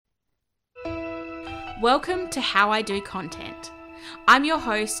Welcome to How I Do Content. I'm your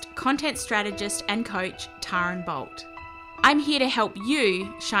host, content strategist and coach, Taryn Bolt. I'm here to help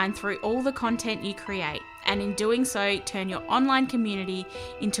you shine through all the content you create, and in doing so, turn your online community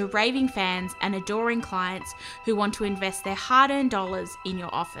into raving fans and adoring clients who want to invest their hard-earned dollars in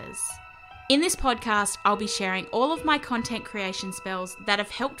your offers. In this podcast, I'll be sharing all of my content creation spells that have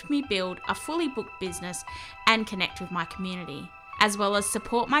helped me build a fully booked business and connect with my community, as well as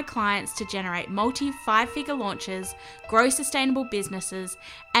support my clients to generate multi-5-figure launches, grow sustainable businesses,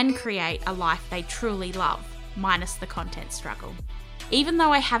 and create a life they truly love, minus the content struggle. Even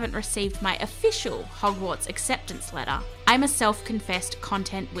though I haven't received my official Hogwarts acceptance letter, I'm a self-confessed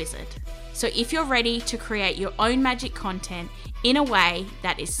content wizard. So if you're ready to create your own magic content in a way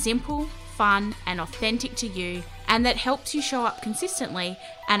that is simple, fun, and authentic to you, and that helps you show up consistently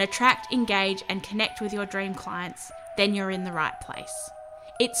and attract, engage, and connect with your dream clients, then you're in the right place.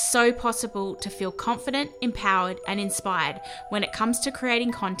 It's so possible to feel confident, empowered, and inspired when it comes to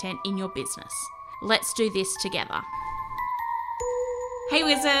creating content in your business. Let's do this together. Hey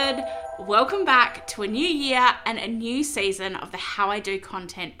Wizard, welcome back to a new year and a new season of the How I Do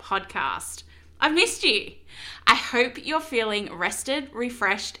Content podcast. I've missed you. I hope you're feeling rested,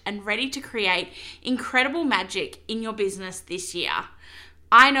 refreshed, and ready to create incredible magic in your business this year.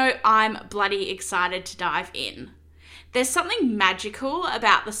 I know I'm bloody excited to dive in. There's something magical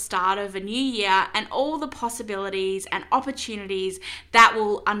about the start of a new year and all the possibilities and opportunities that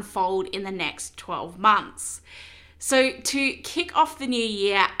will unfold in the next 12 months. So to kick off the new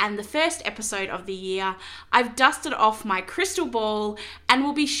year and the first episode of the year, I've dusted off my crystal ball and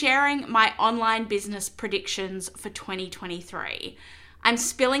will be sharing my online business predictions for 2023. I'm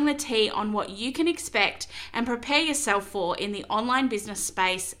spilling the tea on what you can expect and prepare yourself for in the online business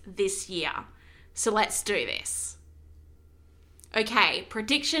space this year. So let's do this. Okay,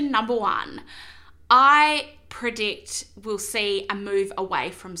 prediction number 1. I predict we'll see a move away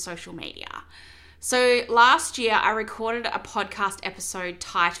from social media. So last year, I recorded a podcast episode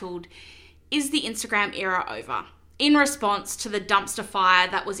titled, "Is the Instagram Era Over?" in response to the dumpster fire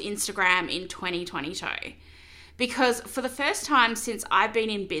that was Instagram in 2022. Because for the first time since I've been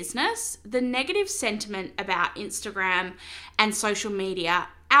in business, the negative sentiment about Instagram and social media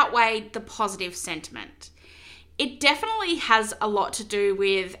outweighed the positive sentiment. It definitely has a lot to do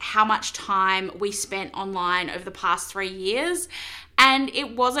with how much time we spent online over the past 3 years, and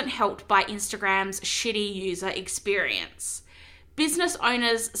it wasn't helped by Instagram's shitty user experience. Business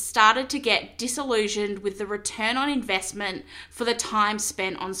owners started to get disillusioned with the return on investment for the time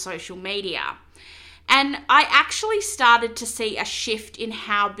spent on social media. And I actually started to see a shift in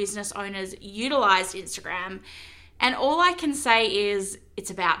how business owners utilized Instagram, and all I can say is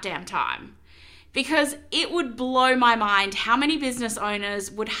it's about damn time. Because it would blow my mind how many business owners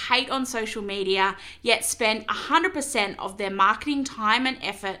would hate on social media, yet spend 100% of their marketing time and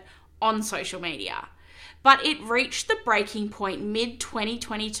effort on social media. But it reached the breaking point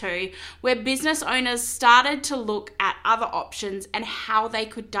mid-2022 where business owners started to look at other options and how they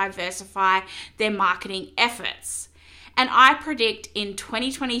could diversify their marketing efforts. And I predict in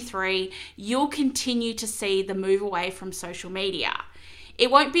 2023, you'll continue to see the move away from social media. It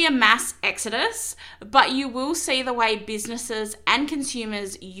won't be a mass exodus, but you will see the way businesses and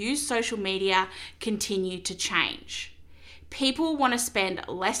consumers use social media continue to change. People want to spend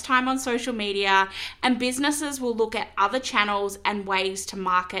less time on social media, and businesses will look at other channels and ways to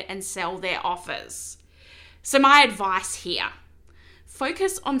market and sell their offers. So my advice here,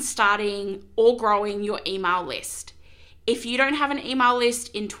 focus on starting or growing your email list. If you don't have an email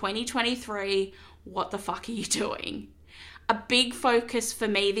list in 2023, what the fuck are you doing? A big focus for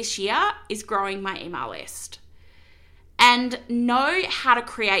me this year is growing my email list. And know how to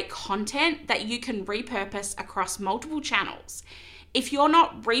create content that you can repurpose across multiple channels. If you're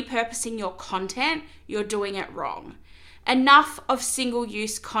not repurposing your content, you're doing it wrong. Enough of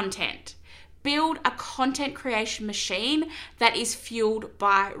single-use content. Build a content creation machine that is fueled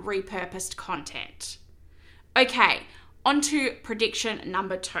by repurposed content. Okay, on to prediction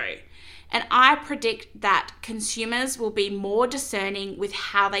number 2. And I predict that consumers will be more discerning with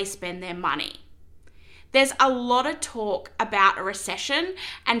how they spend their money. There's a lot of talk about a recession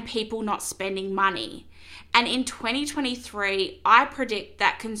and people not spending money. And in 2023, I predict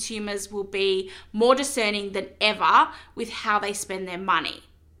that consumers will be more discerning than ever with how they spend their money.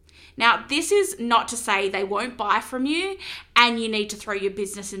 Now, this is not to say they won't buy from you and you need to throw your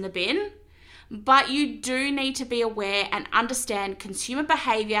business in the bin. But you do need to be aware and understand consumer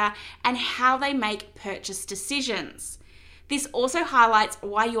behavior and how they make purchase decisions. This also highlights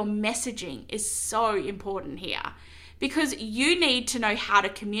why your messaging is so important here. because you need to know how to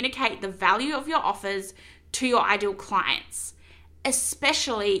communicate the value of your offers to your ideal clients,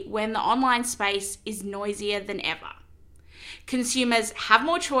 especially when the online space is noisier than ever. Consumers have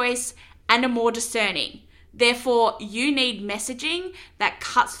more choice and are more discerning. Therefore, you need messaging that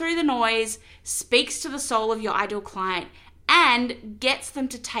cuts through the noise, speaks to the soul of your ideal client, and gets them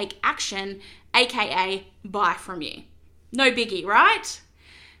to take action, aka buy from you. No biggie, right?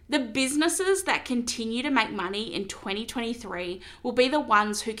 The businesses that continue to make money in 2023 will be the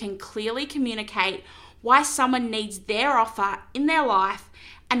ones who can clearly communicate why someone needs their offer in their life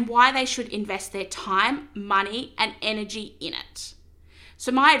and why they should invest their time, money, and energy in it.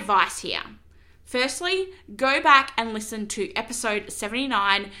 So my advice here, firstly, go back and listen to episode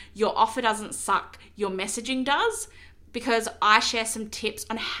 79, Your Offer Doesn't Suck, Your Messaging Does, because I share some tips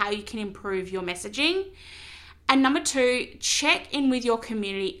on how you can improve your messaging. And number 2, check in with your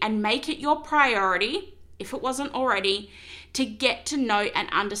community and make it your priority, if it wasn't already, to get to know and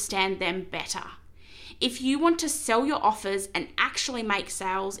understand them better. If you want to sell your offers and actually make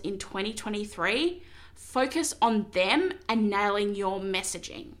sales in 2023, focus on them and nailing your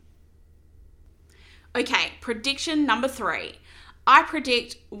messaging. Okay, prediction number 3. I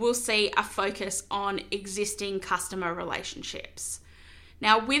predict we'll see a focus on existing customer relationships.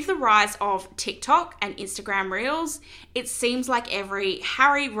 Now, with the rise of TikTok and Instagram Reels, it seems like every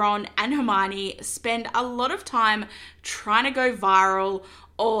Harry, Ron, and Hermione spend a lot of time trying to go viral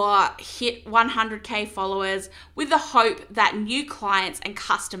or hit 100k followers with the hope that new clients and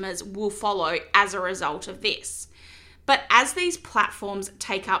customers will follow as a result of this. But as these platforms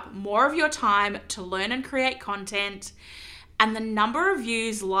take up more of your time to learn and create content, and the number of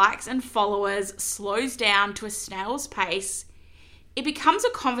views, likes, and followers slows down to a snail's pace, it becomes a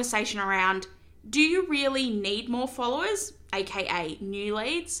conversation around, do you really need more followers, aka new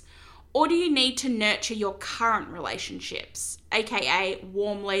leads, or do you need to nurture your current relationships, aka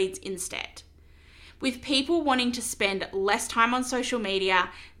warm leads instead? With people wanting to spend less time on social media,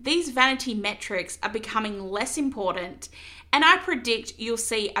 these vanity metrics are becoming less important, and I predict you'll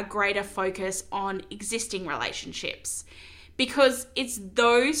see a greater focus on existing relationships, because it's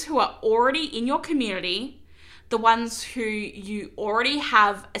those who are already in your community, the ones who you already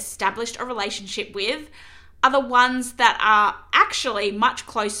have established a relationship with, are the ones that are actually much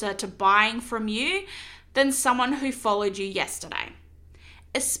closer to buying from you than someone who followed you yesterday.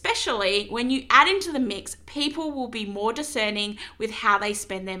 Especially when you add into the mix, people will be more discerning with how they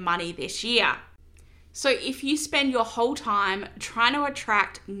spend their money this year. So if you spend your whole time trying to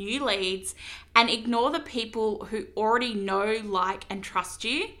attract new leads and ignore the people who already know, like, and trust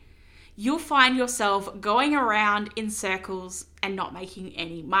you, you'll find yourself going around in circles and not making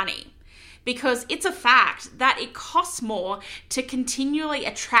any money. Because it's a fact that it costs more to continually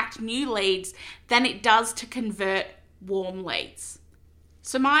attract new leads than it does to convert warm leads.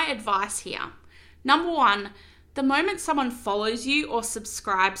 So my advice here, number 1, the moment someone follows you or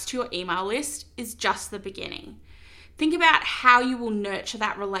subscribes to your email list is just the beginning. Think about how you will nurture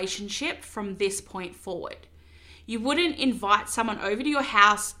that relationship from this point forward. You wouldn't invite someone over to your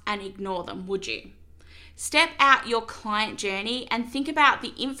house and ignore them, would you? Step out your client journey and think about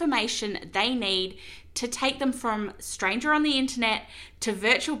the information they need to take them from stranger on the internet to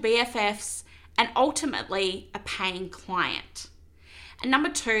virtual BFFs and ultimately a paying client. And number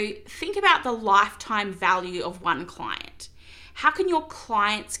 2, think about the lifetime value of one client. How can your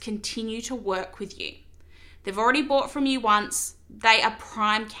clients continue to work with you? They've already bought from you once. They are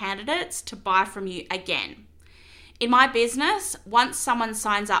prime candidates to buy from you again. In my business, once someone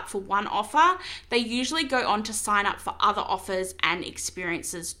signs up for one offer, they usually go on to sign up for other offers and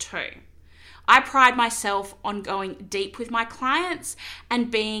experiences too. I pride myself on going deep with my clients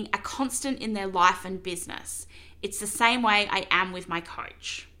and being a constant in their life and business. It's the same way I am with my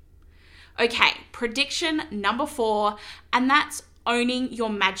coach. Okay, prediction number 4, and that's owning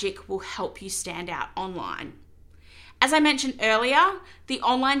your magic will help you stand out online. As I mentioned earlier, the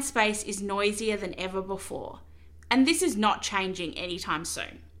online space is noisier than ever before, and this is not changing anytime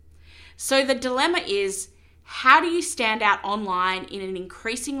soon. So the dilemma is, how do you stand out online in an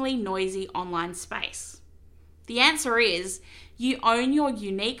increasingly noisy online space? The answer is, you own your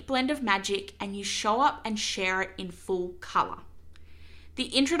unique blend of magic and you show up and share it in full color.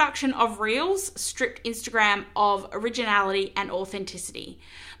 The introduction of Reels stripped Instagram of originality and authenticity,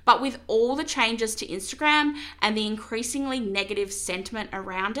 but with all the changes to Instagram and the increasingly negative sentiment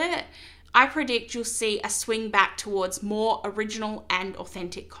around it, I predict you'll see a swing back towards more original and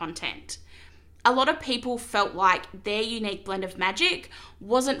authentic content. A lot of people felt like their unique blend of magic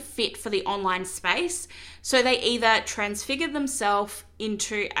wasn't fit for the online space, so they either transfigured themselves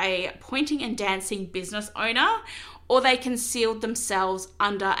into a pointing and dancing business owner, or they concealed themselves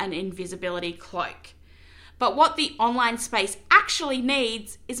under an invisibility cloak. But what the online space actually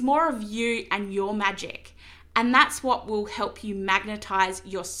needs is more of you and your magic. And that's what will help you magnetize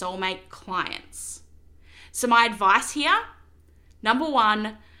your soulmate clients. So my advice here, number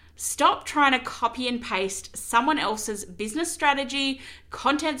one, stop trying to copy and paste someone else's business strategy,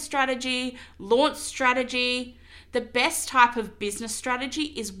 content strategy, launch strategy. The best type of business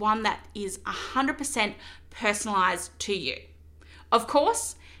strategy is one that is 100% personalized to you. Of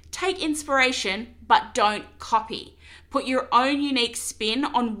course, take inspiration, but don't copy. Put your own unique spin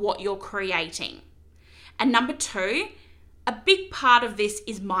on what you're creating. And number two, a big part of this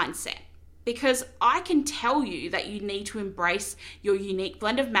is mindset, because I can tell you that you need to embrace your unique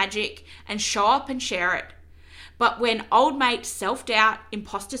blend of magic and show up and share it. But when old mate self-doubt,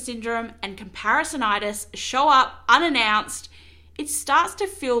 imposter syndrome, and comparisonitis show up unannounced, it starts to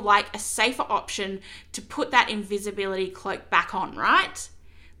feel like a safer option to put that invisibility cloak back on, right?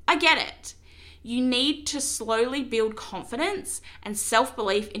 I get it. You need to slowly build confidence and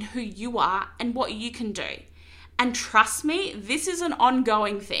self-belief in who you are and what you can do. And trust me, this is an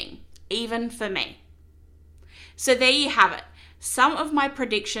ongoing thing, even for me. So there you have it. Some of my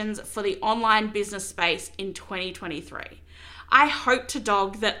predictions for the online business space in 2023. I hope to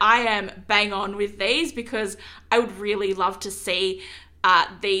dog that I am bang on with these, because I would really love to see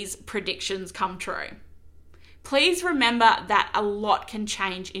these predictions come true. Please remember that a lot can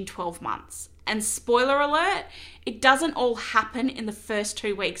change in 12 months. And spoiler alert, it doesn't all happen in the first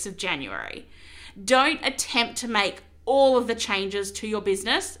 2 weeks of January. Don't attempt to make all of the changes to your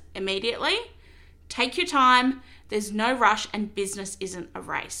business immediately. Take your time. There's no rush, and business isn't a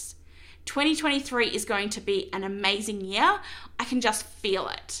race. 2023 is going to be an amazing year. I can just feel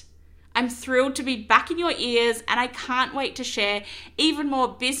it. I'm thrilled to be back in your ears, and I can't wait to share even more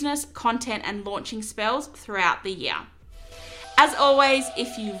business, content, and launching spells throughout the year. As always,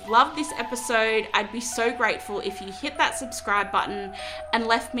 if you've loved this episode, I'd be so grateful if you hit that subscribe button and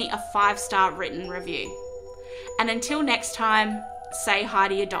left me a 5-star written review. And until next time, say hi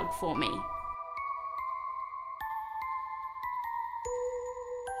to your dog for me.